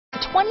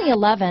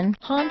2011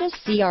 Honda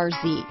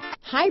CR-Z.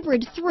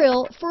 Hybrid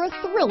thrill for a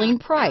thrilling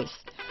price.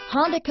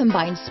 Honda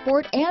combines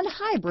sport and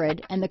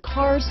hybrid, and the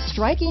car's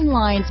striking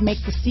lines make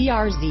the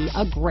CR-Z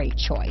a great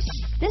choice.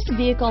 This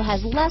vehicle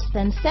has less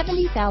than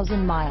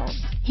 70,000 miles.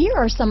 Here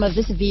are some of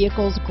this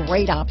vehicle's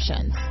great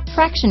options: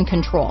 traction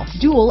control,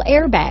 dual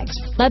airbags,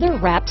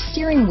 leather-wrapped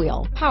steering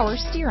wheel, power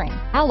steering,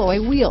 alloy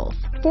wheels,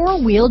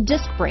 four-wheel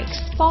disc brakes,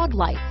 fog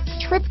lights,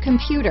 trip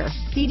computer,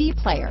 CD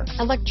player,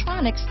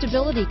 electronic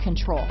stability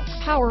control,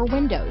 power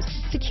windows,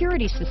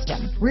 security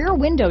system, rear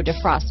window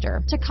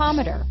defroster,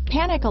 tachometer,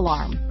 panic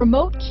alarm,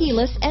 remote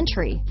keyless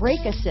entry,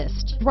 brake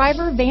assist,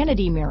 driver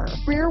vanity mirror,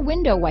 rear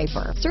window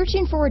wiper.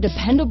 Searching for a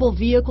dependable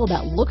vehicle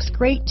that looks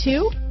great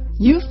too?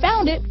 You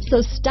found it,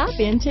 so stop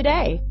in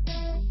today.